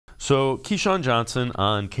So Keyshawn Johnson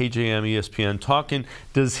on KJM ESPN talking,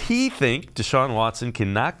 does he think Deshaun Watson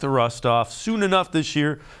can knock the rust off soon enough this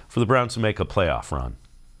year for the Browns to make a playoff run?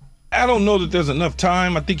 I don't know that there's enough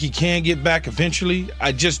time. I think he can get back eventually.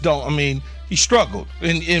 I just don't. I mean, he struggled.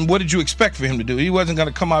 And what did you expect for him to do? He wasn't going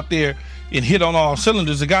to come out there and hit on all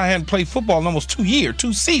cylinders. The guy hadn't played football in almost 2 years,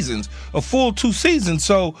 2 seasons, a full 2 seasons.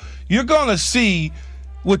 So you're going to see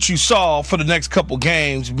what you saw for the next couple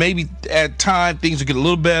games. Maybe at time things will get a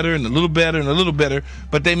little better and a little better and a little better,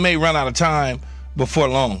 but they may run out of time before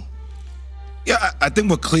long. Yeah, I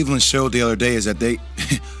think what Cleveland showed the other day is that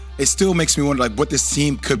it still makes me wonder, like, what this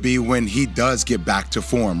team could be when he does get back to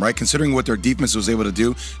form, right? Considering what their defense was able to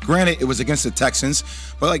do. Granted, it was against the Texans,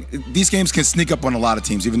 but like these games can sneak up on a lot of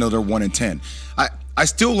teams, even though they're 1-10. I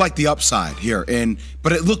still like the upside here,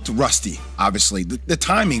 but it looked rusty. Obviously, the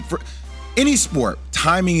timing for any sport,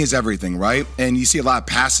 timing is everything, right? And you see a lot of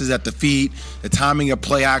passes at the feet, the timing of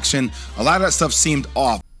play action. A lot of that stuff seemed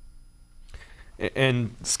off.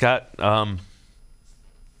 And Scott,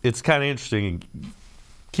 it's kind of interesting.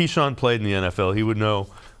 Keyshawn played in the NFL. He would know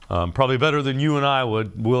probably better than you and I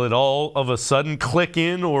would. Will it all of a sudden click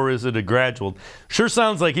in, or is it a gradual? Sure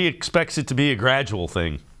sounds like he expects it to be a gradual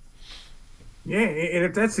thing. Yeah, and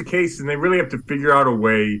if that's the case, then they really have to figure out a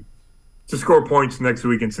way to score points next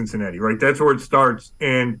week in Cincinnati, right? That's where it starts.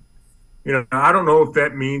 And, I don't know if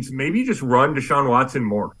that means maybe you just run Deshaun Watson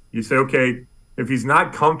more. You say, okay, if he's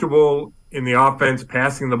not comfortable in the offense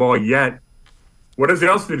passing the ball yet, what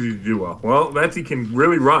else did he do well? Well, that's he can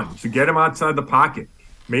really run. So get him outside the pocket.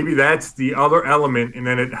 Maybe that's the other element, and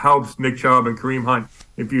then it helps Nick Chubb and Kareem Hunt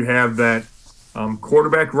if you have that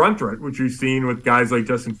quarterback run threat, which you've seen with guys like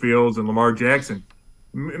Justin Fields and Lamar Jackson.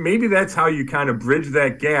 Maybe that's how you kind of bridge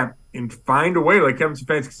that gap and find a way, like Kevin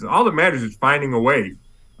Stefanski says. All that matters is finding a way.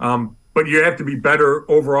 But you have to be better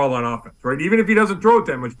overall on offense, right? Even if he doesn't throw it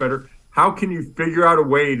that much better, how can you figure out a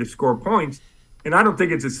way to score points? And I don't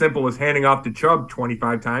think it's as simple as handing off to Chubb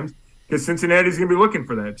 25 times, because Cincinnati's going to be looking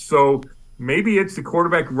for that. So maybe it's the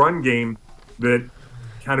quarterback run game that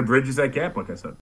kind of bridges that gap, like I said.